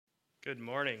Good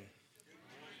morning.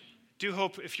 Do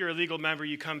hope if you're a legal member,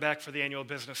 you come back for the annual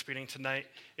business meeting tonight.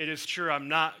 It is true, I'm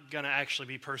not going to actually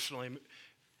be personally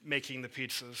making the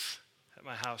pizzas at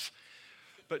my house,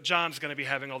 but John's going to be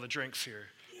having all the drinks here.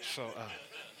 So,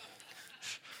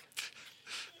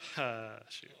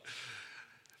 shoot.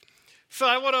 So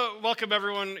I want to welcome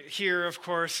everyone here, of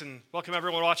course, and welcome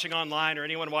everyone watching online or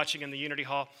anyone watching in the Unity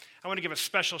Hall. I want to give a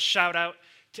special shout out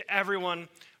to everyone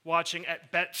watching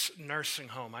at Betts Nursing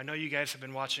Home. I know you guys have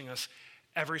been watching us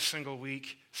every single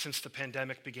week since the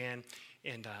pandemic began,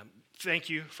 and thank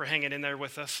you for hanging in there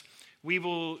with us. We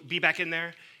will be back in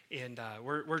there, and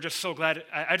we're just so glad.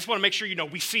 I just want to make sure you know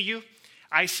we see you.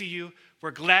 I see you. We're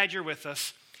glad you're with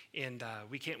us, and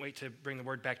we can't wait to bring the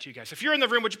word back to you guys. If you're in the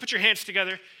room, would you put your hands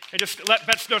together and just let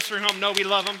Betts Nursing Home know we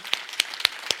love them?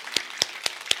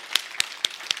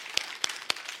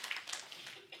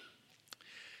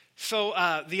 So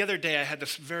the other day, I had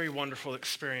this very wonderful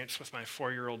experience with my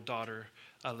 4-year-old daughter,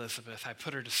 Elizabeth. I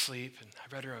put her to sleep, and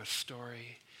I read her a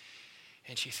story,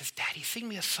 and she says, "Daddy, sing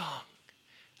me a song."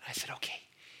 And I said, "Okay."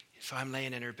 So I'm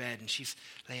laying in her bed, and she's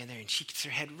laying there, and she gets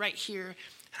her head right here,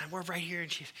 and we're right here,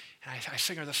 and I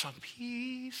sing her the song,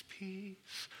 "Peace,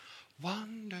 peace,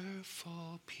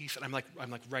 wonderful peace." And I'm like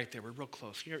right there. We're real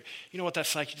close. You know what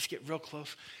that's like? You just get real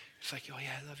close. It's like, "Oh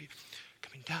yeah, I love you.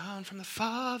 Coming down from the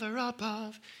Father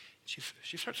above."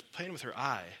 She starts playing with her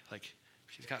eye, like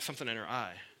she's got something in her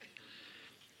eye.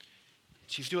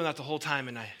 She's doing that the whole time,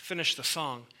 and I finish the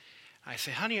song. I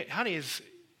say, honey, is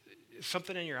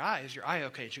something in your eye? Is your eye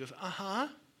okay? And she goes, "Uh-huh."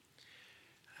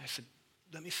 I said,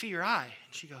 "Let me see your eye."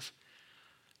 And she goes,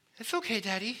 "It's okay,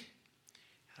 Daddy."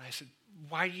 And I said,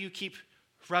 "Why do you keep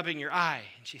rubbing your eye?"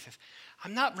 And she says,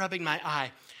 "I'm not rubbing my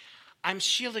eye. I'm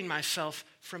shielding myself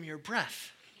from your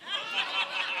breath."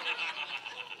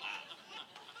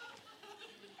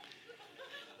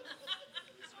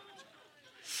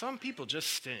 Some people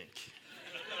just stink.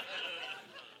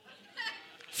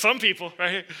 Some people,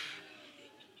 right?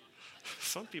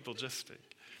 Some people just stink.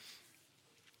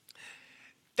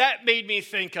 That made me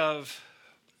think of,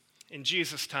 in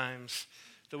Jesus' times,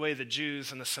 the way the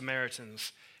Jews and the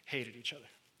Samaritans hated each other.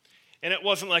 And it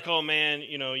wasn't like, "Oh man,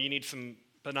 you need some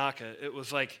Banaka." It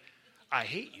was like, "I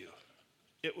hate you."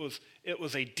 It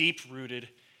was a deep-rooted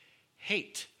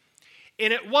hate.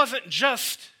 And it wasn't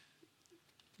just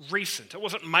recent. It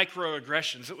wasn't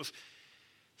microaggressions. It was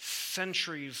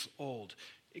centuries old.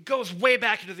 It goes way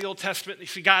back into the Old Testament. You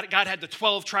see, God had the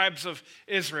 12 tribes of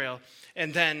Israel,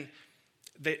 and then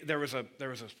there was a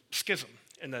schism.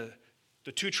 And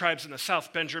the 2 tribes in the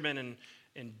south, Benjamin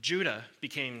and Judah,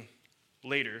 became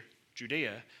later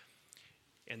Judea,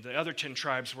 and the other 10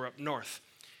 tribes were up north.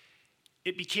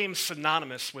 It became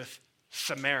synonymous with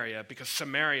Samaria because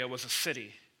Samaria was a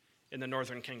city in the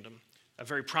northern kingdom, a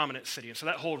very prominent city. And so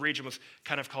that whole region was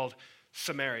kind of called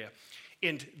Samaria.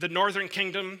 In the northern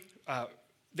kingdom,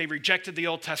 they rejected the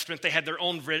Old Testament. They had their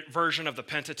own version of the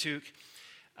Pentateuch.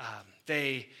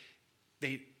 They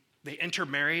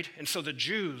intermarried. And so the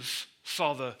Jews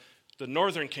saw the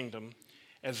northern kingdom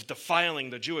as defiling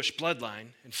the Jewish bloodline.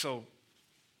 And so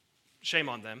shame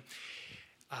on them.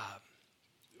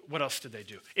 What else did they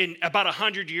do? In about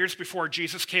 100 years before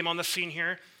Jesus came on the scene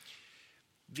here,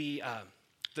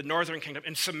 the northern kingdom,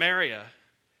 in Samaria,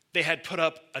 they had put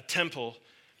up a temple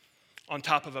on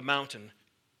top of a mountain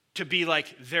to be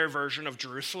like their version of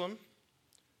Jerusalem.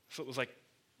 So it was like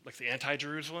the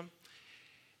anti-Jerusalem.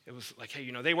 It was like, hey,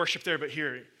 they worship there, but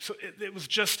here. So it was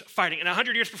just fighting. And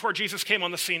 100 years before Jesus came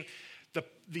on the scene,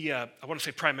 I want to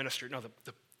say prime minister, no,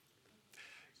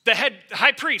 the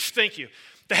high priest, thank you.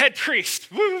 The head priest,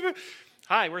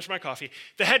 hi, where's my coffee?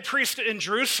 The head priest in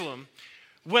Jerusalem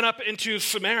went up into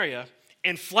Samaria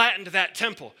and flattened that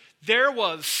temple. There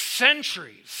was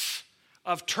centuries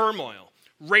of turmoil,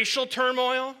 racial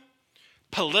turmoil,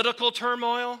 political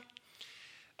turmoil,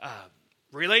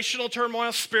 relational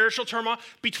turmoil, spiritual turmoil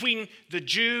between the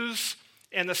Jews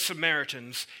and the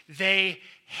Samaritans. They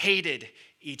hated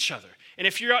each other. And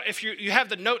if you have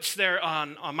the notes there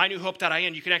on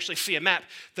mynewhope.in, you can actually see a map.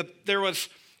 There was,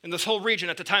 in this whole region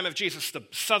at the time of Jesus, the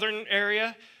southern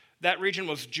area, that region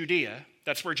was Judea.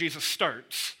 That's where Jesus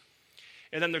starts.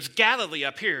 And then there's Galilee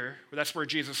up here, that's where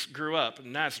Jesus grew up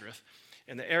in Nazareth.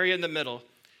 And the area in the middle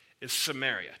is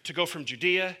Samaria. To go from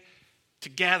Judea to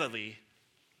Galilee,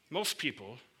 most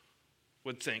people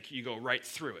would think you go right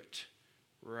through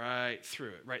right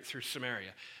through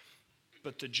Samaria.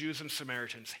 But the Jews and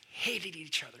Samaritans hated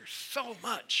each other so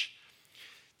much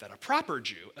that a proper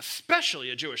Jew, especially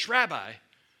a Jewish rabbi,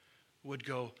 would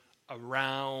go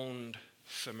around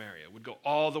Samaria, would go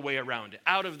all the way around it,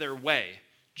 out of their way,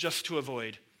 just to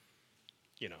avoid,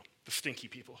 the stinky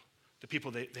people, the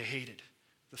people they hated,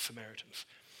 the Samaritans.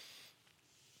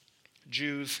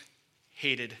 Jews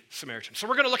hated Samaritans. So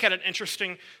we're going to look at an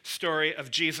interesting story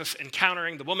of Jesus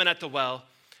encountering the woman at the well,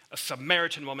 a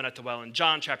Samaritan woman at the well in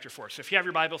John chapter 4. So if you have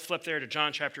your Bible, flip there to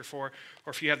John chapter 4, or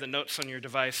if you have the notes on your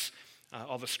device,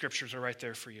 all the scriptures are right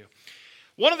there for you.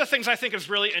 One of the things I think is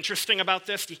really interesting about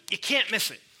this, you can't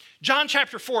miss it. John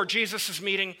chapter 4, Jesus is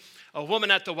meeting a woman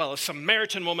at the well, a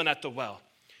Samaritan woman at the well.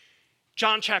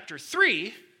 John chapter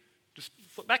 3, just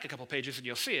flip back a couple pages and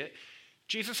you'll see it,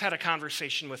 Jesus had a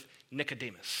conversation with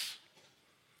Nicodemus,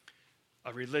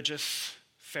 a religious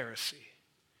Pharisee.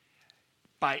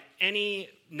 By any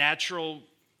natural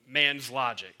man's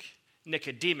logic,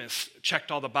 Nicodemus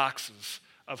checked all the boxes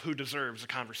of who deserves a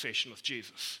conversation with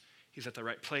Jesus. He's at the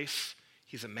right place.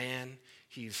 He's a man.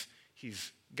 He's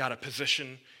got a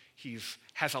position. He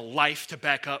has a life to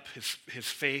back up his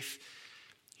faith.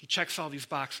 He checks all these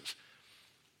boxes.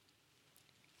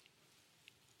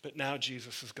 But now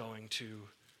Jesus is going to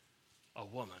a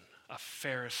woman, a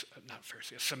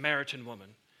Samaritan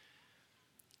woman.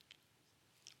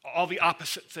 All the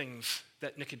opposite things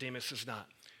that Nicodemus is not.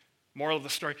 Moral of the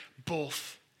story,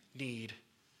 both need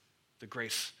the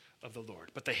grace of the Lord.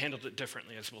 But they handled it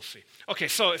differently, as we'll see. Okay,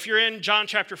 so if you're in John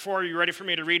chapter 4, are you ready for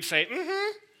me to read? Say,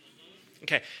 mm-hmm.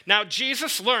 Okay, now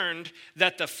Jesus learned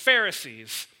that the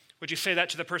Pharisees, would you say that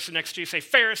to the person next to you? Say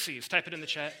Pharisees, type it in the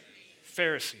chat.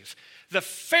 Pharisees. The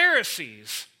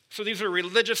Pharisees, so these are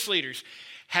religious leaders,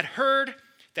 had heard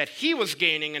that he was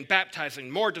gaining and baptizing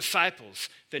more disciples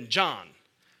than John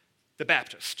the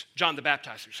Baptist, John the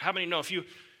Baptizer. How many know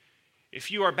if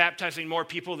you are baptizing more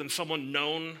people than someone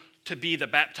known to be the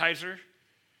baptizer,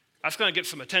 that's going to get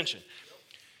some attention.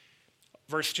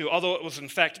 Verse 2, although it was in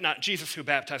fact not Jesus who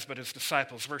baptized, but his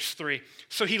disciples. Verse 3,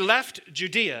 so he left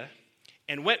Judea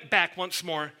and went back once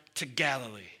more to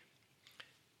Galilee.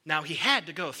 Now he had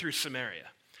to go through Samaria.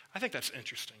 I think that's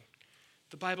interesting.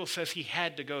 The Bible says he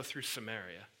had to go through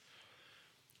Samaria.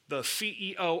 The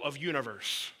CEO of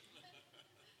universe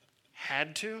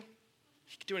had to?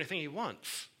 He can do anything he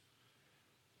wants.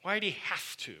 Why did he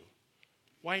have to?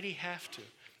 Why did he have to?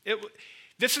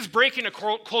 This is breaking a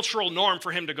cultural norm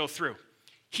for him to go through.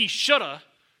 He shoulda,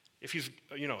 if he's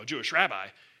a Jewish rabbi,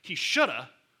 he shoulda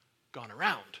gone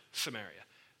around Samaria.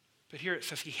 But here it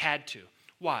says he had to.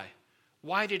 Why?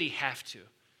 Why did he have to?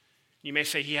 You may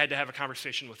say he had to have a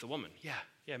conversation with the woman.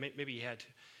 Yeah, maybe he had to.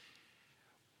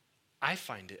 I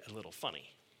find it a little funny.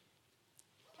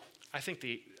 I think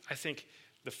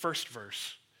the first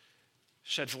verse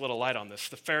sheds a little light on this.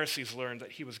 The Pharisees learned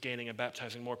that he was gaining and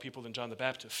baptizing more people than John the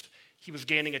Baptist. He was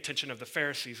gaining attention of the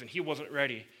Pharisees, and he wasn't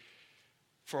ready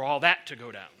for all that to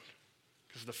go down.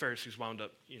 Because the Pharisees wound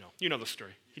up, you know the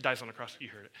story. He dies on the cross. You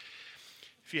heard it.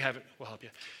 If you haven't, we'll help you.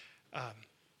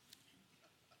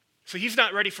 So he's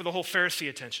not ready for the whole Pharisee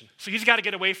attention. So he's got to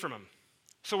get away from him.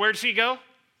 So where does he go?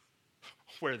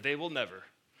 Where they will never.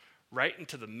 Right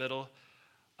into the middle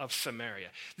of Samaria.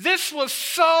 This was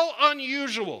so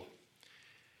unusual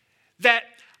that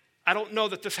I don't know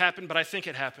that this happened, but I think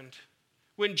it happened.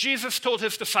 When Jesus told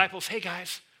his disciples, hey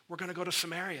guys, we're going to go to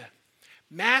Samaria,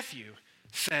 Matthew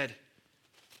said,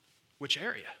 which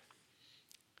area?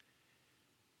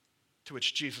 To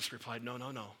which Jesus replied, no,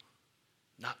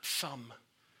 not some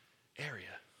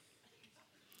area.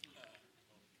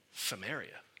 Samaria.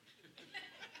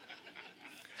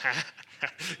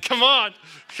 Come on.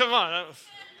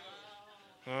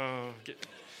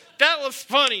 That was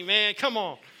funny, man. Come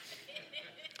on.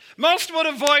 Most would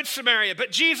avoid Samaria,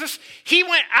 but Jesus, he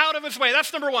went out of his way.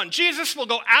 That's number one. Jesus will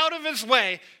go out of his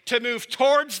way to move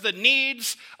towards the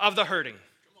needs of the hurting.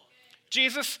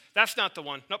 Jesus, that's not the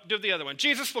one. Nope, do the other one.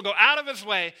 Jesus will go out of his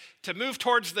way to move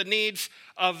towards the needs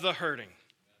of the hurting.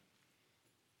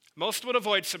 Most would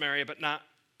avoid Samaria, but not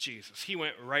Jesus. He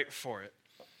went right for it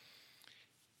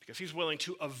because he's willing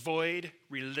to avoid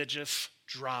religious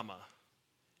drama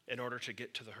in order to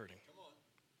get to the hurting.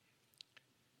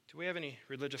 Do we have any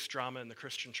religious drama in the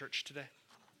Christian church today?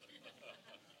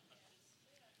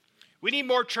 We need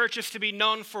more churches to be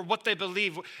known for what they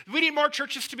believe. We need more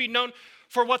churches to be known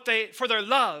for their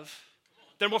love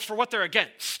than for what they're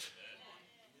against.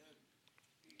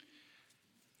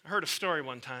 I heard a story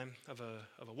one time of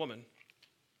a woman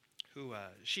who,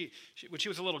 she when she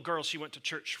was a little girl, she went to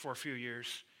church for a few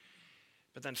years,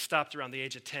 but then stopped around the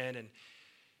age of 10. And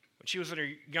when she was in her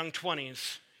young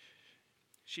 20s,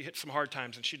 she hit some hard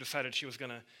times, and she decided she was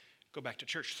going to go back to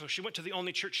church. So she went to the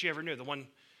only church she ever knew, the one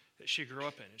that she grew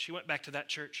up in. And she went back to that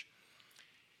church,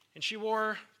 and she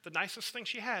wore the nicest thing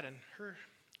she had, and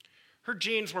her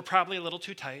jeans were probably a little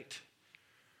too tight.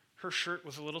 Her shirt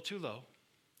was a little too low.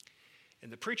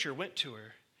 And the preacher went to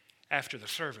her after the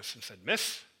service and said,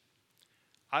 Miss,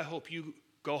 I hope you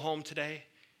go home today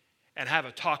and have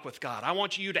a talk with God. I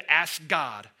want you to ask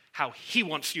God how he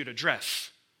wants you to dress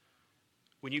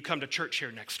when you come to church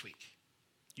here next week.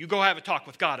 You go have a talk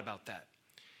with God about that.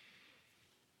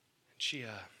 And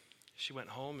she went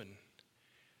home, and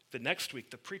the next week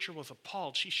the preacher was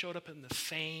appalled. She showed up in the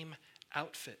same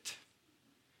outfit.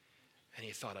 And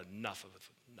he thought enough of it,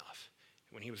 enough.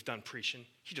 When he was done preaching,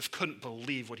 he just couldn't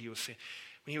believe what he was saying.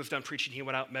 When he was done preaching, he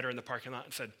went out, met her in the parking lot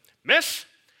and said, Miss,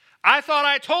 I thought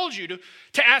I told you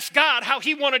to ask God how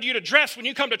he wanted you to dress when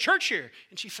you come to church here.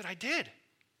 And she said, I did.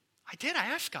 I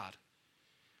asked God.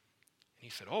 And he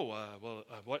said,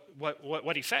 what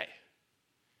did he say?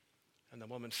 And the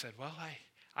woman said, well,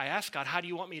 I asked God, how do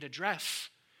you want me to dress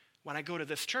when I go to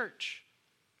this church?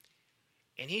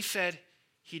 And he said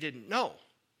he didn't know.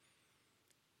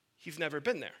 He's never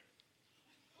been there.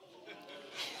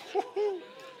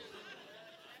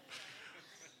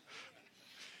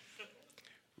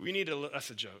 That's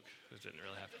a joke. It didn't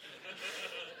really happen.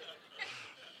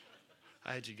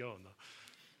 I had you going, though.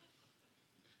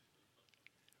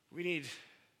 We need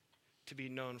to be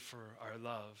known for our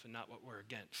love and not what we're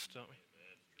against, don't we?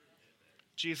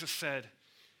 Jesus said,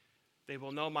 they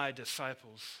will know my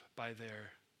disciples by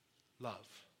their love.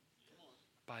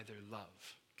 By their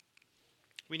love.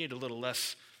 We need a little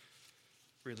less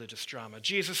religious drama.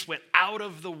 Jesus went out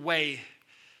of the way,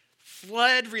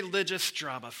 fled religious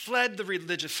drama, fled the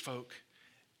religious folk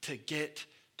to get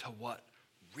to what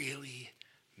really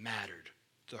mattered,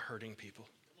 the hurting people.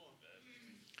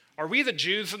 Are we the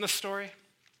Jews in this story?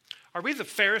 Are we the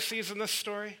Pharisees in this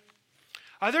story?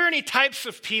 Are there any types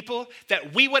of people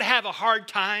that we would have a hard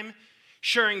time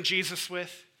sharing Jesus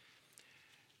with?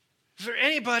 Is there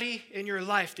anybody in your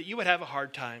life that you would have a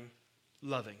hard time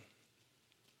loving?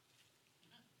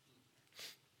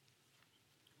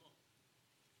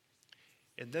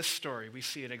 In this story, we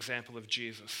see an example of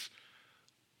Jesus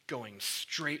going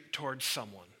straight towards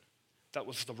someone that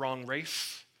was the wrong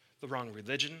race, the wrong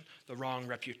religion, the wrong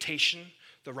reputation,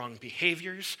 the wrong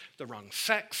behaviors, the wrong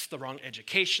sex, the wrong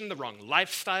education, the wrong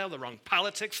lifestyle, the wrong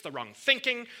politics, the wrong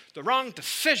thinking, the wrong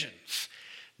decisions.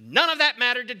 None of that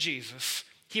mattered to Jesus.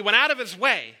 He went out of his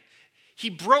way. He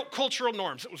broke cultural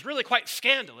norms. It was really quite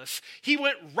scandalous. He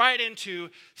went right into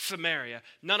Samaria.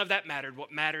 None of that mattered.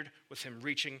 What mattered was him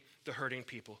reaching the hurting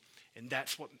people. And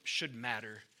that's what should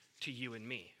matter to you and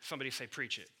me. Somebody say,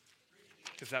 preach it.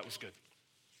 Because that was good.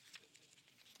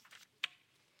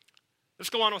 Let's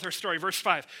go on with our story. Verse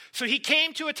 5. So he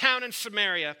came to a town in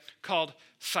Samaria called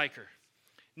Sychar,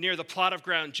 near the plot of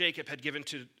ground Jacob had given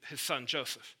to his son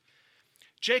Joseph.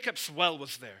 Jacob's well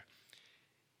was there.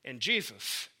 And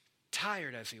Jesus,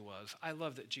 tired as he was, I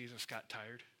love that Jesus got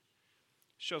tired.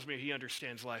 Shows me he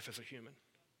understands life as a human.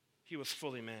 He was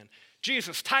fully man.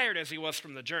 Jesus, tired as he was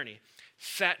from the journey,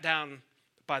 sat down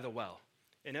by the well.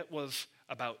 And it was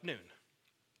about noon.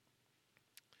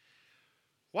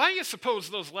 Why do you suppose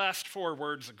those last 4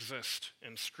 words exist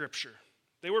in Scripture?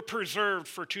 They were preserved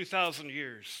for 2,000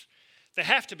 years. They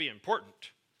have to be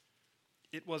important.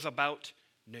 It was about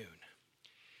noon.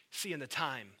 See, in the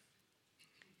time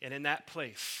and in that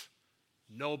place,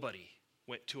 nobody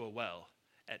went to a well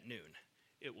at noon.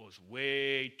 It was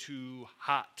way too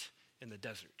hot in the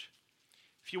desert.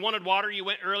 If you wanted water, you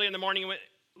went early in the morning, you went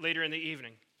later in the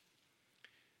evening.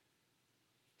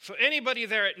 So anybody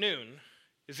there at noon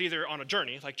is either on a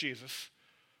journey, like Jesus,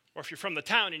 or if you're from the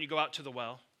town and you go out to the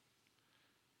well,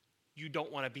 you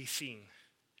don't want to be seen.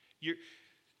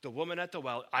 The woman at the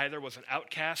well either was an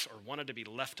outcast or wanted to be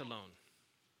left alone.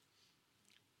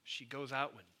 She goes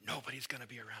out when nobody's going to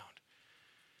be around.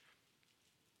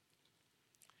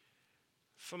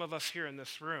 Some of us here in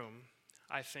this room,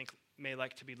 I think, may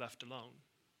like to be left alone.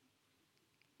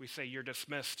 We say you're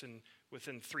dismissed, and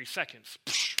within 3 seconds,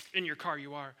 in your car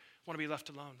you are. Want to be left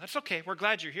alone. That's okay. We're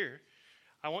glad you're here.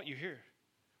 I want you here.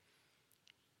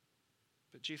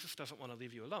 But Jesus doesn't want to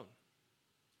leave you alone.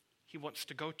 He wants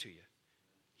to go to you.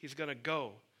 He's going to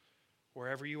go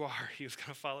wherever you are. He's going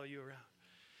to follow you around.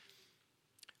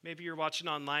 Maybe you're watching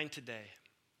online today,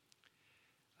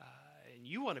 and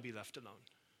you want to be left alone.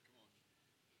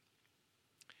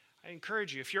 I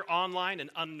encourage you, if you're online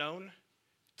and unknown,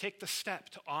 take the step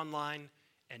to online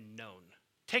and known.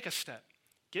 Take a step.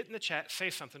 Get in the chat, say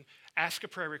something, ask a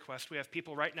prayer request. We have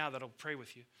people right now that'll pray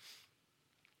with you.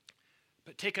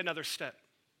 But take another step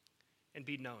and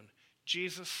be known.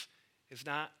 Jesus is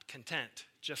not content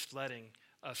just letting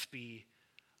us be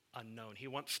unknown. He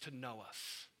wants to know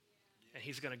us, and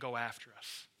he's going to go after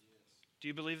us. Do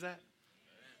you believe that?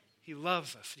 He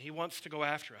loves us, and he wants to go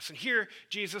after us. And here,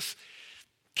 Jesus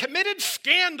committed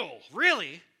scandal,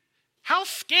 really, How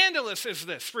scandalous is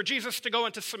this for Jesus to go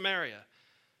into Samaria?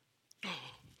 Oh,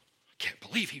 I can't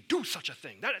believe he'd do such a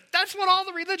thing. That's what all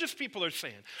the religious people are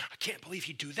saying. I can't believe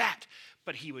he'd do that.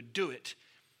 But he would do it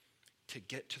to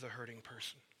get to the hurting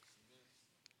person.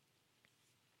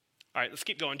 All right, let's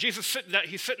keep going. Jesus,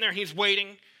 he's sitting there, he's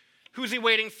waiting. Who's he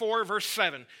waiting for? Verse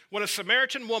 7. When a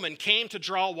Samaritan woman came to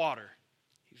draw water,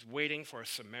 he's waiting for a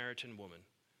Samaritan woman.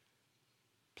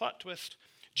 Plot twist.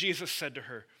 Jesus said to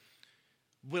her,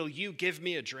 will you give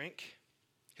me a drink?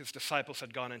 His disciples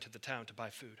had gone into the town to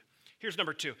buy food. Here's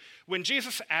number 2. When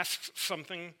Jesus asks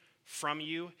something from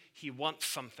you, he wants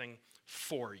something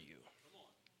for you.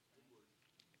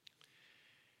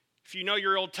 If you know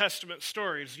your Old Testament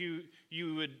stories, you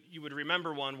would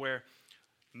remember one where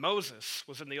Moses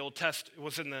was in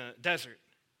the desert,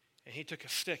 and he took a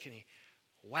stick and he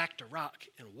whacked a rock,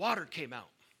 and water came out.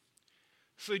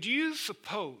 So do you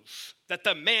suppose that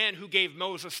the man who gave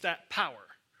Moses that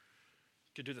power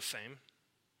could do the same?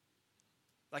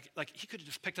 Like he could have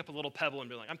just picked up a little pebble and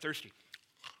be like, I'm thirsty.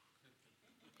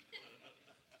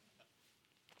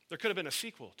 There could have been a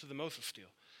sequel to the Moses deal.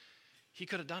 He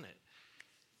could have done it.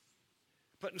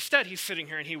 But instead, he's sitting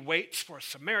here and he waits for a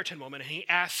Samaritan woman and he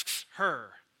asks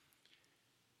her,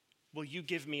 will you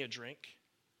give me a drink?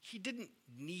 He didn't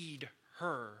need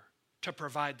her to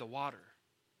provide the water.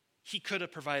 He could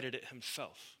have provided it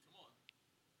himself.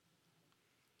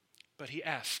 But he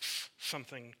asks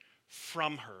something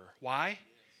from her. Why?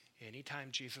 Anytime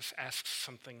Jesus asks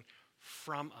something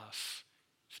from us,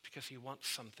 it's because he wants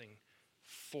something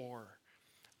for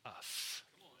us.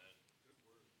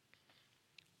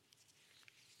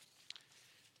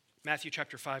 Matthew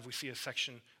chapter 5, we see a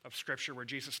section of scripture where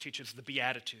Jesus teaches the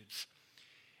Beatitudes.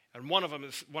 And one of them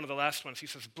is one of the last ones. He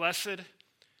says, blessed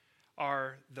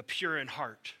are the pure in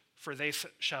heart, for they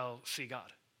shall see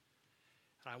God.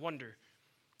 And I wonder,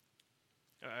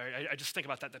 I just think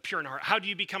about that, the pure in heart. How do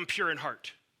you become pure in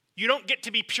heart? You don't get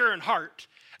to be pure in heart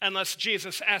unless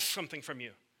Jesus asks something from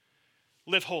you.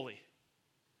 Live holy.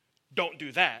 Don't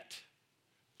do that.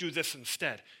 Do this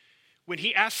instead. When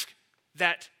he asks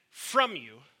that from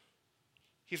you,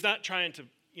 he's not trying to,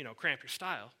 cramp your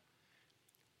style.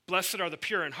 Blessed are the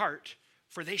pure in heart,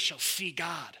 for they shall see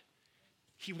God.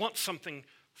 He wants something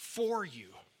for you.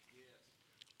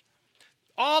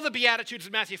 All the Beatitudes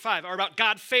in Matthew 5 are about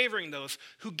God favoring those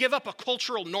who give up a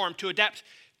cultural norm to adapt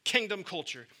kingdom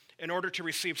culture in order to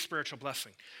receive spiritual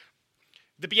blessing.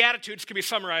 The Beatitudes can be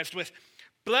summarized with,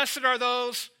 blessed are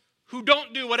those who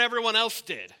don't do what everyone else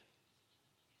did,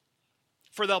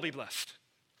 for they'll be blessed.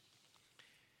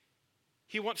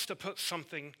 He wants to put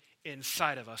something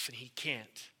inside of us, and he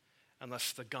can't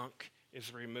unless the gunk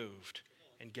is removed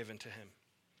and given to him.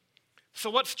 So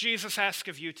what's Jesus ask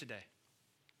of you today?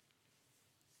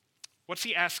 What's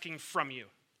he asking from you?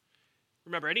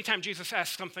 Remember, anytime Jesus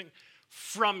asks something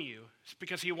from you, it's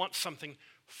because he wants something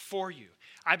for you.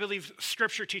 I believe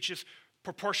Scripture teaches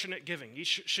proportionate giving. You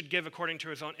should give according to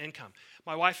his own income.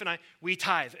 My wife and I, we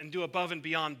tithe and do above and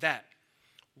beyond that.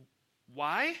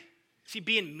 Why? Is he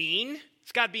being mean?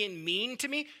 Is God being mean to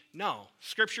me? No.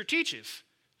 Scripture teaches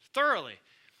thoroughly.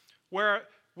 Where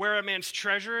a man's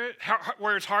treasure,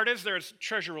 where his heart is, there his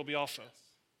treasure will be also.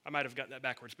 I might have gotten that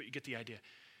backwards, but you get the idea.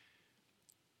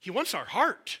 He wants our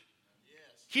heart.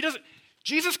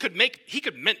 Jesus could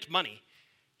mint money.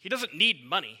 He doesn't need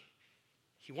money.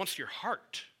 He wants your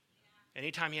heart.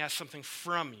 Anytime he asks something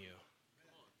from you,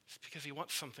 it's because he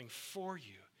wants something for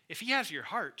you. If he has your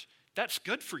heart, that's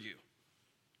good for you.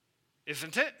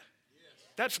 Isn't it?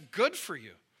 That's good for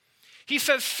you. He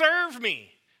says, serve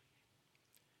me.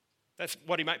 That's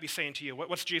what he might be saying to you.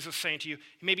 What's Jesus saying to you?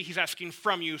 Maybe he's asking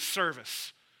from you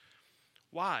service.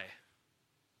 Why?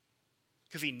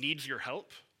 Because he needs your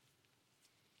help?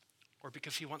 Or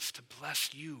because he wants to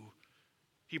bless you?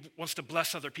 He wants to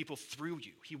bless other people through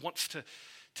you. He wants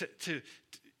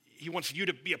he wants you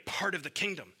to be a part of the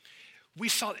kingdom. We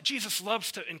saw that Jesus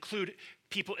loves to include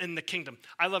people in the kingdom.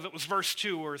 I love it was verse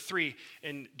 2 or 3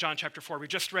 in John chapter 4. We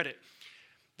just read it.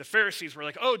 The Pharisees were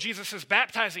like, oh, Jesus is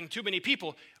baptizing too many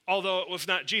people, although it was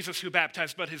not Jesus who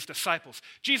baptized, but his disciples.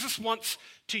 Jesus wants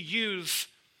to use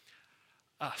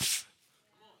us.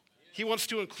 He wants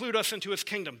to include us into his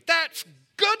kingdom. That's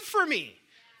good for me.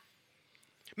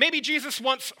 Maybe Jesus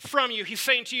wants from you, he's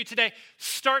saying to you today,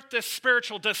 start this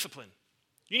spiritual discipline.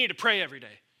 You need to pray every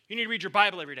day. You need to read your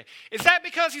Bible every day. Is that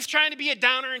because he's trying to be a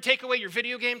downer and take away your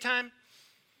video game time?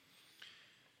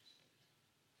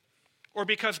 Or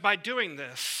because by doing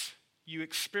this, you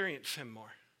experience him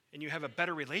more and you have a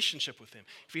better relationship with him?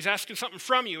 If he's asking something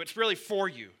from you, it's really for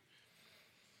you.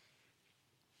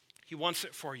 He wants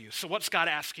it for you. So what's God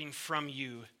asking from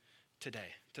you today?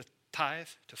 tithe,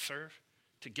 to serve,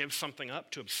 to give something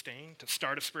up, to abstain, to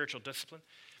start a spiritual discipline,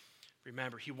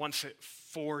 remember, he wants it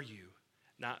for you,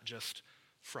 not just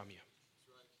from you.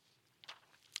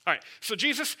 All right, so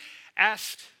Jesus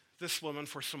asked this woman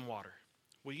for some water.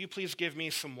 Will you please give me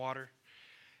some water?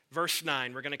 Verse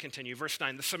 9, we're going to continue. Verse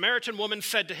 9, the Samaritan woman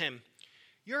said to him,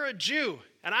 you're a Jew,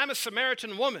 and I'm a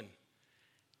Samaritan woman.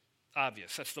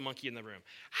 Obvious, that's the monkey in the room.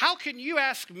 How can you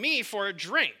ask me for a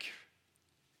drink?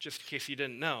 Just in case you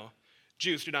didn't know,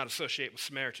 Jews do not associate with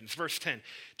Samaritans. Verse 10,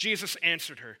 Jesus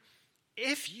answered her,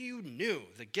 if you knew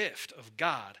the gift of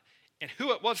God and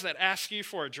who it was that asked you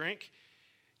for a drink,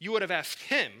 you would have asked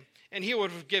him, and he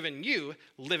would have given you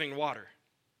living water.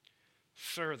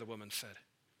 Sir, the woman said,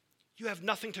 you have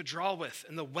nothing to draw with,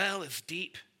 and the well is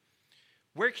deep.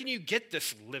 Where can you get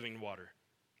this living water?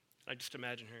 I just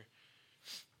imagine her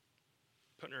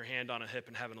putting her hand on a hip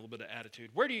and having a little bit of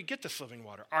attitude. Where do you get this living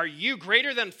water? Are you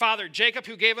greater than Father Jacob,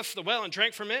 who gave us the well and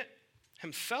drank from it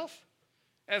himself,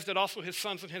 as did also his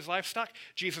sons and his livestock?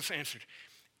 Jesus answered,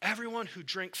 everyone who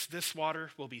drinks this water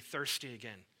will be thirsty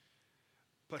again.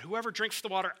 But whoever drinks the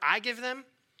water I give them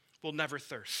will never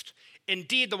thirst.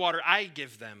 Indeed, the water I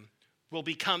give them will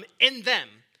become in them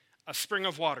a spring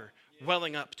of water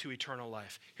welling up to eternal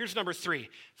life. Here's number 3.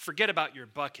 Forget about your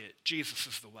bucket. Jesus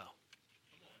is the well.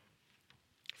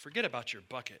 Forget about your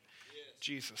bucket. Yes.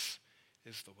 Jesus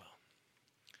is the well.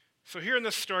 So here in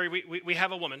this story, we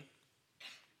have a woman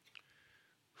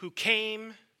who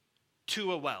came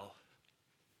to a well,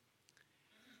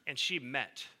 and she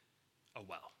met a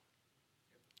well.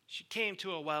 She came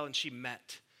to a well, and she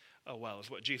met a well, is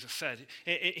what Jesus said.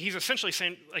 He's essentially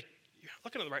saying, like, you're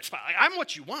looking at the right spot. Like, I'm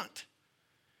what you want.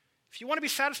 If you want to be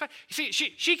satisfied. You see,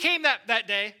 she came that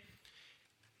day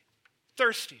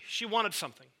thirsty. She wanted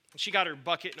something. And she got her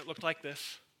bucket, and it looked like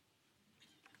this.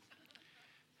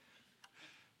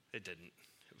 It didn't.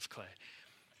 It was clay.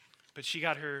 But she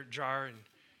got her jar, and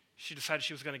she decided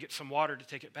she was going to get some water to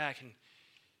take it back. And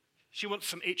she wants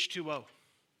some H2O.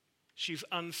 She's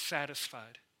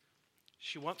unsatisfied.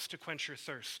 She wants to quench her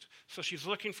thirst. So she's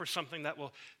looking for something that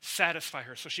will satisfy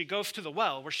her. So she goes to the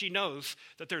well where she knows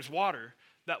that there's water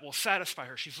that will satisfy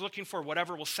her. She's looking for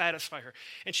whatever will satisfy her.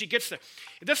 And she gets there.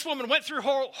 This woman went through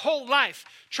her whole life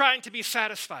trying to be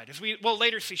satisfied. As we will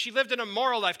later see, she lived an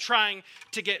immoral life trying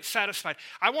to get satisfied.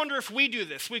 I wonder if we do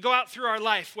this. We go out through our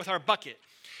life with our bucket,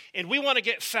 and we want to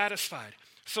get satisfied.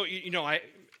 So,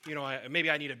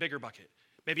 maybe I need a bigger bucket.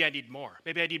 Maybe I need more.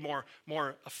 Maybe I need more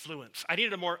affluence. I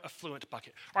needed a more affluent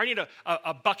bucket. Or I need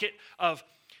a bucket of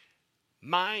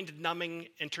mind-numbing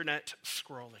internet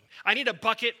scrolling. I need a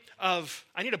bucket of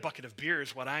beer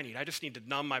is what I need. I just need to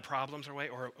numb my problems away,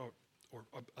 or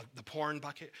the porn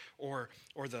bucket, or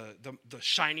the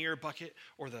shinier bucket,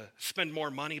 or the spend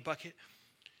more money bucket.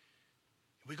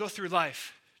 We go through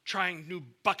life trying new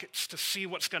buckets to see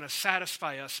what's going to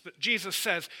satisfy us. But Jesus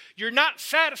says, you're not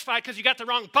satisfied because you got the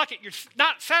wrong bucket. You're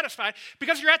not satisfied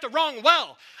because you're at the wrong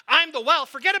well. I'm the well.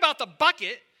 Forget about the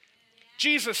bucket.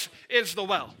 Jesus is the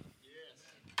well.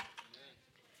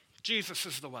 Jesus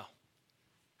is the well.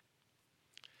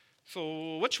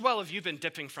 So which well have you been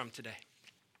dipping from today?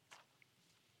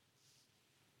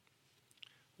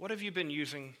 What have you been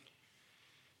using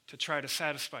to try to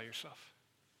satisfy yourself?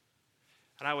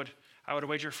 And I would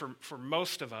wager for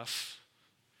most of us,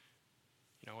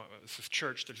 this is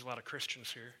church, there's a lot of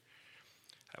Christians here.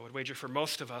 I would wager for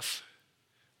most of us,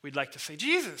 we'd like to say,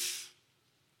 Jesus,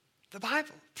 the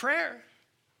Bible, prayer,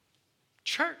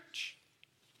 church.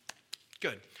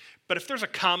 Good. But if there's a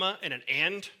comma and an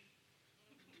and,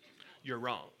 you're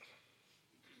wrong.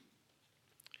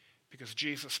 Because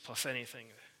Jesus plus anything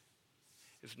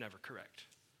is never correct.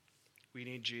 We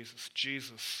need Jesus.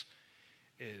 Jesus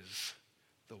is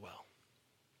the well.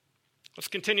 Let's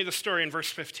continue the story in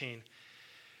verse 15.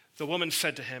 The woman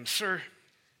said to him, Sir,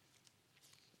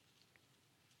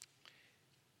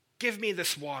 give me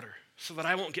this water so that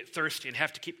I won't get thirsty and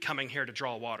have to keep coming here to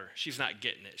draw water. She's not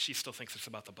getting it. She still thinks it's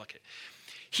about the bucket.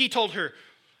 He told her,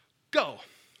 go,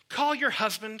 call your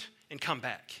husband and come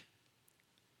back.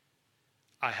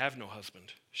 I have no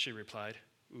husband, she replied.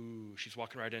 Ooh, she's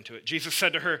walking right into it. Jesus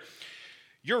said to her,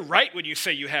 you're right when you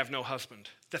say you have no husband.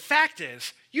 The fact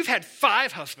is, you've had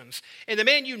 5 husbands, and the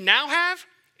man you now have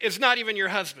is not even your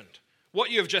husband.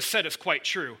 What you have just said is quite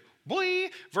true. Boy,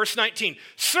 verse 19,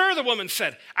 Sir, the woman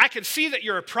said, I can see that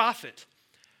you're a prophet.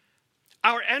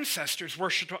 Our ancestors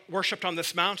worshipped on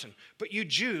this mountain, but you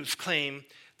Jews claim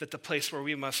that the place where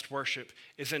we must worship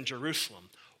is in Jerusalem.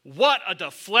 What a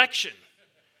deflection.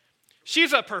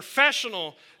 She's a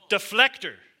professional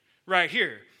deflector right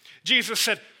here. Jesus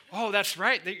said, Oh, that's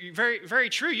right. Very, very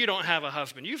true. You don't have a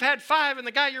husband. You've had 5, and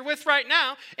the guy you're with right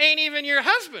now ain't even your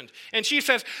husband. And she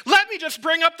says, let me just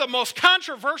bring up the most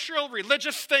controversial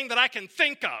religious thing that I can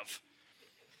think of.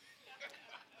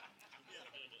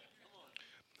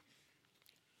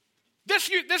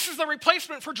 This is the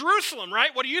replacement for Jerusalem,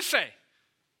 right? What do you say?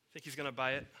 Think he's going to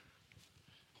buy it?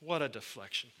 What a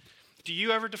deflection. Do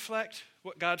you ever deflect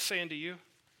what God's saying to you?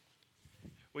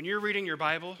 When you're reading your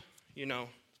Bible,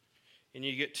 and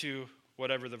you get to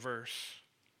whatever the verse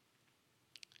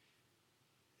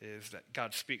is that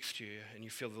God speaks to you, and you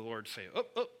feel the Lord say,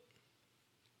 oh.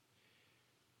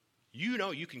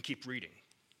 You can keep reading.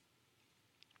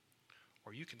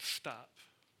 Or you can stop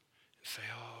and say,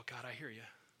 oh, God, I hear you.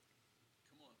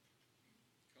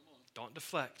 Come on. Don't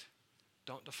deflect.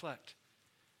 Don't deflect.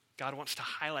 God wants to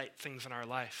highlight things in our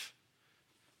life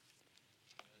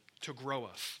to grow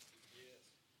us.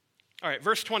 All right,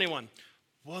 verse 21.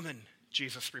 Woman,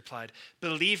 Jesus replied,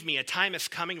 believe me, a time is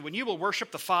coming when you will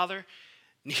worship the Father,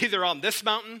 neither on this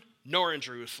mountain nor in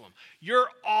Jerusalem. You're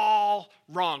all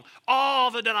wrong.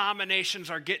 All the denominations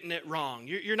are getting it wrong.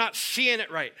 You're not seeing it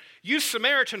right. You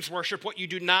Samaritans worship what you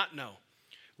do not know.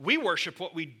 We worship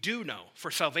what we do know,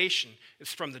 for salvation is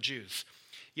from the Jews.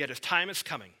 Yet a time is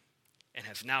coming, and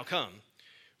has now come,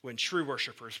 when true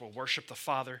worshipers will worship the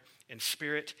Father in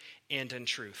spirit and in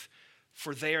truth.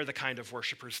 For they are the kind of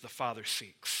worshipers the Father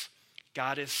seeks.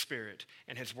 God is spirit,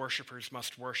 and his worshipers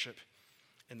must worship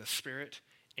in the spirit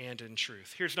and in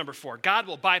truth. Here's number 4. God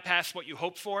will bypass what you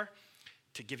hope for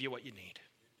to give you what you need.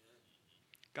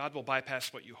 God will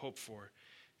bypass what you hope for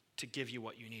to give you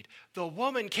what you need. The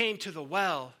woman came to the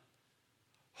well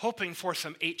hoping for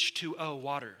some H2O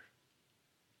water.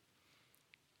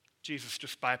 Jesus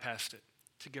just bypassed it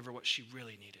to give her what she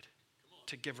really needed.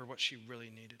 To give her what she really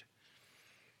needed.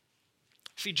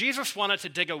 See, Jesus wanted to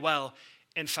dig a well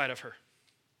inside of her.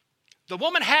 The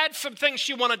woman had some things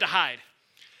she wanted to hide.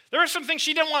 There were some things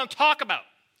she didn't want to talk about.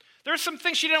 There were some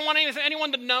things she didn't want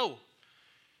anyone to know.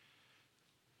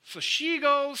 So she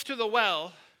goes to the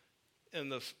well in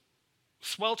the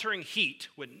sweltering heat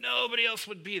when nobody else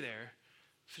would be there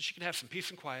so she could have some peace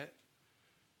and quiet.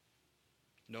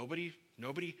 Nobody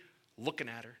looking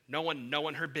at her. No one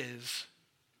knowing her biz.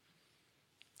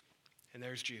 And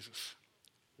there's Jesus,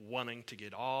 wanting to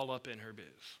get all up in her biz.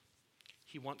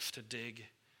 He wants to dig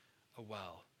a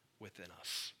well within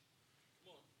us.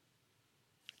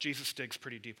 Jesus digs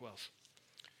pretty deep wells.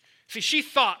 See, she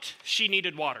thought she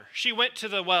needed water. She went to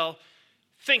the well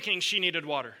thinking she needed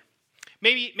water.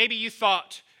 Maybe you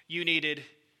thought you needed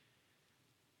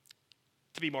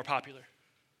to be more popular.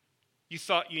 You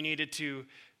thought you needed to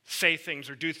say things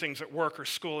or do things at work or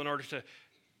school in order to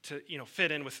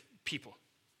fit in with people.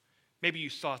 Maybe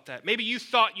you thought that. Maybe you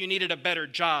thought you needed a better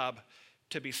job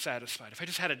to be satisfied. If I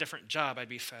just had a different job, I'd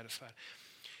be satisfied.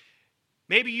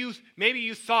 Maybe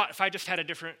you thought if I just had a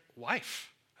different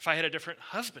wife, if I had a different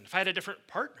husband, if I had a different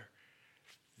partner,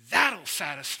 that'll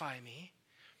satisfy me.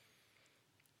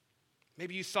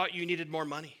 Maybe you thought you needed more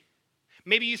money.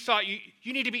 Maybe you thought you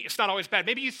need to be, it's not always bad,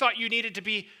 maybe you thought you needed to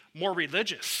be more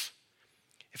religious.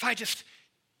 If I just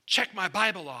check my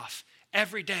Bible off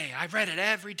every day, I read it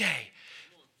every day,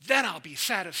 then I'll be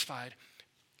satisfied.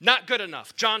 Not good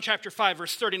enough. John chapter 5,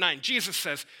 verse 39, Jesus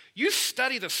says, you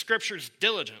study the scriptures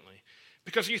diligently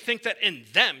because you think that in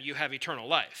them you have eternal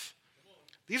life.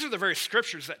 These are the very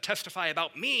scriptures that testify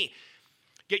about me,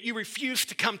 yet you refuse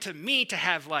to come to me to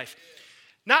have life.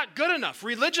 Not good enough.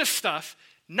 Religious stuff,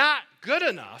 not good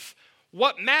enough.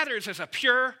 What matters is a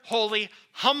pure, holy,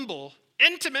 humble,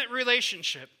 intimate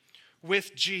relationship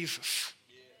with Jesus.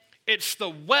 It's the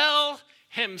well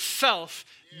himself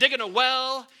digging a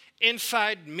well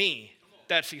inside me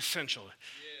that's essential.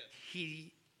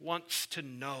 He wants to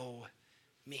know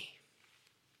me.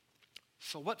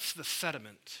 So what's the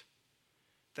sediment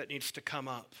that needs to come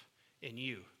up in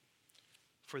you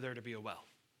for there to be a well?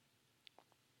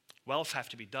 Wells have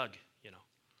to be dug,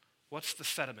 What's the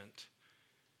sediment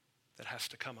that has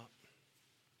to come up?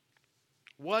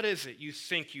 What is it you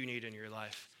think you need in your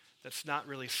life that's not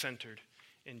really centered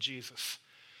in Jesus?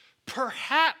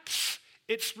 Perhaps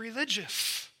it's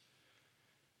religious.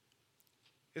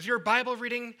 Is your Bible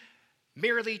reading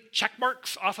merely check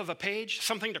marks off of a page,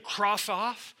 something to cross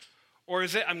off? Or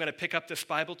is it, I'm going to pick up this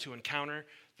Bible to encounter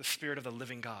the Spirit of the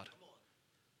living God?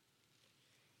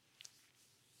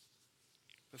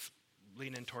 Let's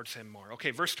lean in towards him more.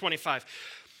 Okay, verse 25.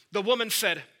 The woman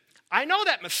said, I know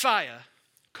that Messiah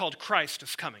called Christ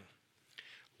is coming.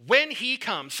 When he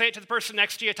comes, say it to the person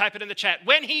next to you, type it in the chat.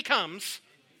 When he comes,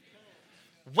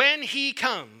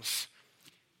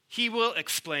 he will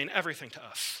explain everything to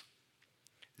us.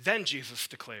 Then Jesus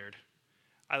declared,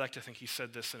 I like to think he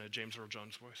said this in a James Earl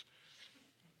Jones voice.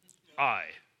 I,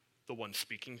 the one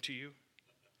speaking to you,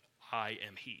 I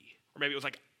am he. Or maybe it was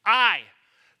like, I,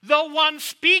 the one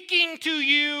speaking to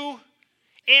you,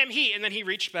 am he. And then he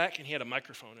reached back and he had a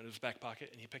microphone in his back pocket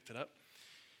and he picked it up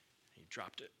and he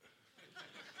dropped it.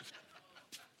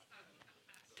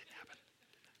 Didn't happen.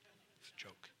 It's a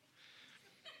joke.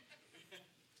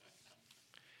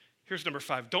 Here's number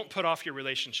 5. Don't put off your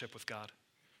relationship with God.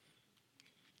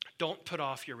 Don't put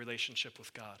off your relationship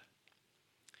with God.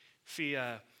 See,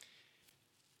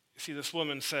 this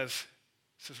woman says,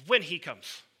 when he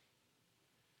comes.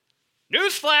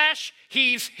 Newsflash,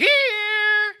 he's here.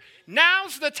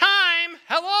 Now's the time.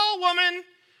 Hello, woman.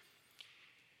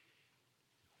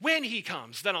 When he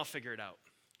comes, then I'll figure it out.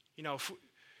 You know,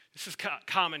 this is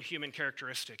common human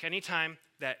characteristic. Anytime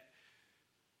that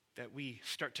we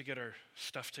start to get our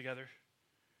stuff together,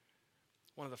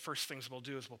 one of the first things we'll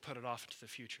do is we'll put it off into the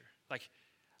future. Like,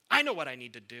 I know what I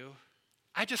need to do.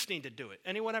 I just need to do it.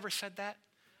 Anyone ever said that?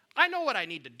 I know what I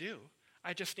need to do.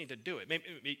 I just need to do it. Maybe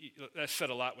that's said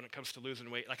a lot when it comes to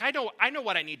losing weight. Like, I know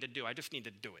what I need to do. I just need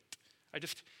to do it. I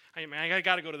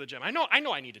got to go to the gym. I know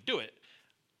I need to do it.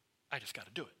 I just got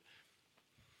to do it.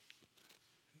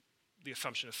 The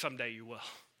assumption is someday you will.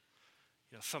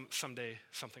 You know, someday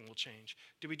something will change.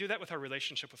 Do we do that with our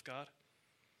relationship with God?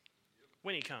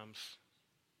 When he comes.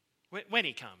 When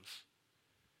he comes.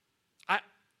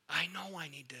 I know I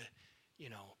need to,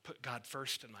 put God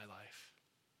first in my life.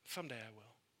 Someday I will.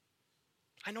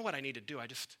 I know what I need to do. I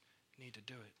just need to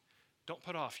do it. Don't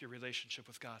put off your relationship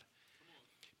with God.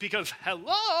 Because,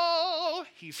 hello,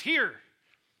 he's here.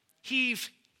 He's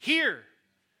here.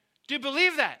 Do you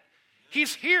believe that?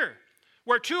 He's here.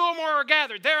 Where 2 or more are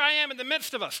gathered, there I am in the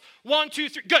midst of us. 1, 2,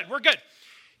 3. Good, we're good.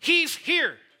 He's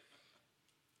here.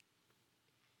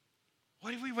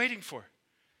 What are we waiting for?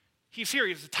 He's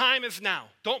here. The time is now.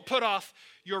 Don't put off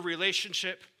your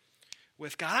relationship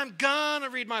with God. I'm going to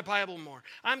read my Bible more.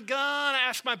 I'm going to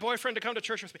ask my boyfriend to come to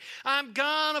church with me. I'm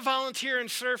going to volunteer and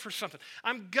serve for something.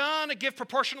 I'm going to give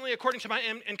proportionally according to my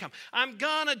income. I'm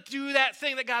going to do that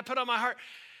thing that God put on my heart.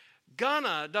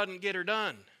 Gonna doesn't get her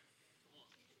done.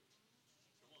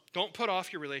 Don't put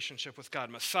off your relationship with God.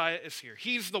 Messiah is here.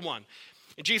 He's the one.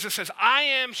 And Jesus says, I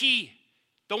am he,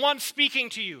 the one speaking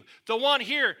to you, the one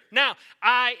here now.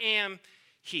 I am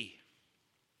he.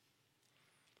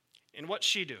 And what'd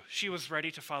she do? She was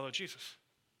ready to follow Jesus.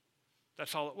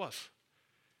 That's all it was.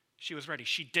 She was ready.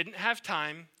 She didn't have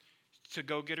time to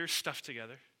go get her stuff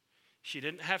together. She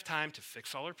didn't have time to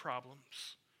fix all her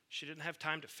problems. She didn't have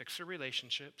time to fix her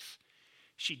relationships.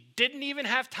 She didn't even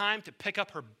have time to pick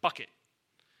up her bucket.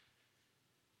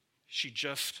 She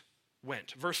just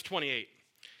went. Verse 28.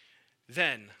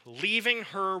 Then, leaving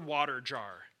her water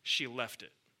jar, she left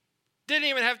it. Didn't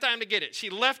even have time to get it. She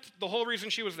left the whole reason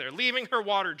she was there, leaving her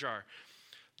water jar.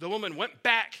 The woman went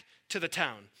back to the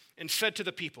town and said to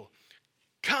the people,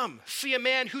 come, see a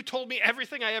man who told me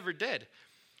everything I ever did.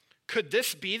 Could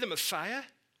this be the Messiah?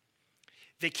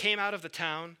 They came out of the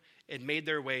town and made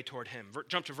their way toward him.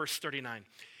 Jump to verse 39.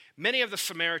 Many of the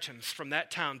Samaritans from that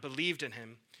town believed in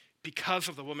him because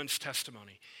of the woman's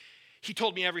testimony. He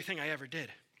told me everything I ever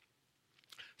did.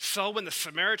 So when the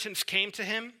Samaritans came to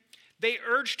him, they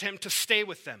urged him to stay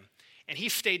with them, and he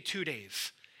stayed 2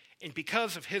 days. And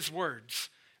because of his words,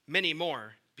 many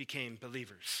more became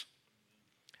believers.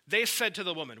 They said to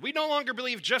the woman, we no longer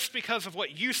believe just because of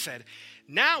what you said.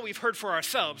 Now we've heard for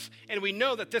ourselves, and we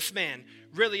know that this man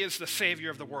really is the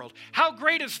Savior of the world. How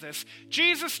great is this?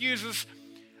 Jesus uses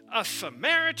a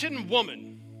Samaritan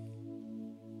woman,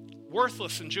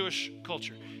 worthless in Jewish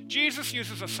culture. Jesus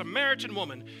uses a Samaritan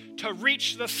woman to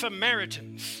reach the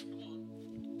Samaritans.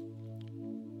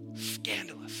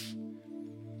 Scandalous.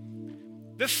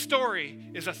 This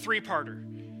story is a 3-parter.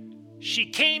 She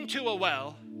came to a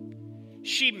well.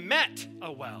 She met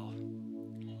a well.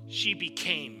 She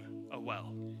became a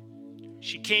well.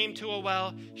 She came to a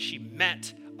well. She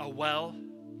met a well.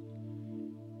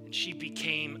 And she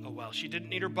became a well. She didn't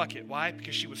need her bucket. Why?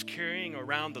 Because she was carrying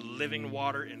around the living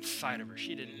water inside of her.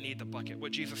 She didn't need the bucket.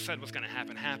 What Jesus said was going to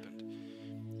happen happened.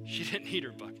 She didn't need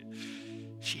her bucket.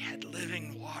 She had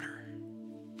living water.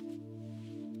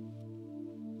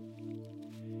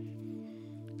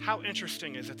 How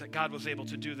interesting is it that God was able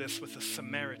to do this with the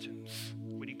Samaritans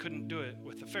when he couldn't do it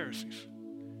with the Pharisees?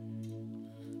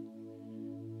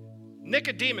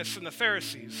 Nicodemus and the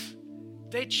Pharisees,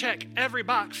 they check every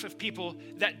box of people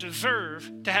that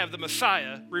deserve to have the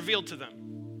Messiah revealed to them.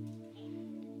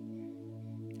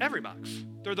 Every box.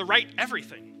 They're the right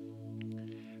everything.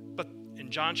 But in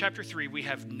John chapter 3, we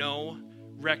have no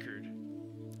record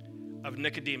of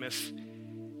Nicodemus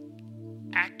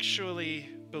actually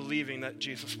believing that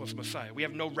Jesus was Messiah. We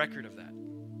have no record of that.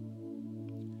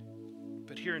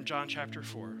 But here in John chapter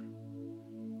 4,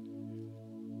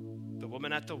 the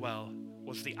woman at the well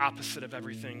was the opposite of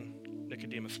everything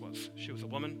Nicodemus was. She was a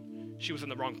woman. She was in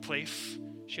the wrong place.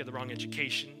 She had the wrong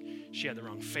education. She had the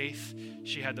wrong faith.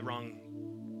 She had the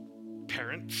wrong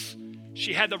parents.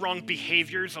 She had the wrong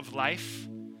behaviors of life.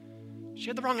 She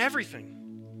had the wrong everything.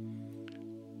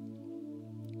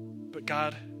 But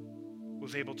God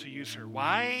was able to use her.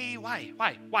 Why?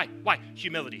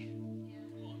 Humility.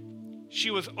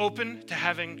 She was open to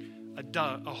having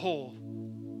a hole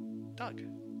dug.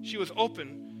 She was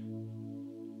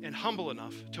open and humble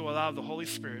enough to allow the Holy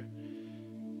Spirit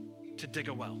to dig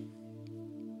a well.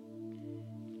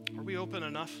 Are we open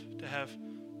enough to have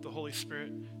the Holy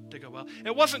Spirit dig a well?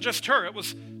 It wasn't just her, it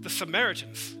was the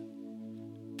Samaritans.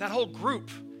 That whole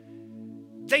group,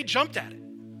 they jumped at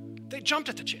it. They jumped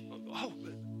at the chance. Oh,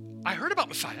 I heard about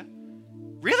Messiah.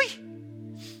 Really?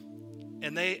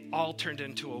 And they all turned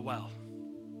into a well.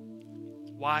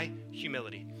 Why?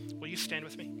 Humility. Will you stand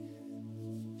with me?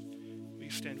 Will you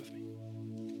stand with me?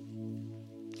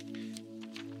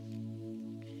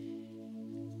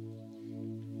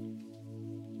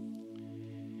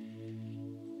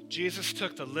 Jesus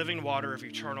took the living water of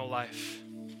eternal life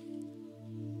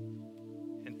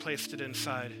and placed it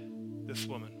inside this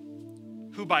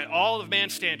woman, who by all of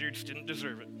man's standards didn't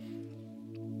deserve it.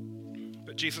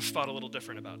 But Jesus thought a little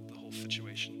different about the whole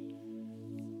situation.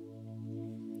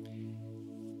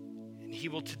 And he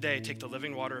will today take the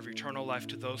living water of eternal life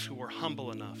to those who were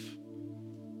humble enough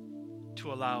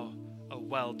to allow a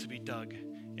well to be dug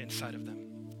inside of them.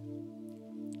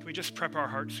 Can we just prep our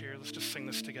hearts here? Let's just sing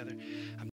this together.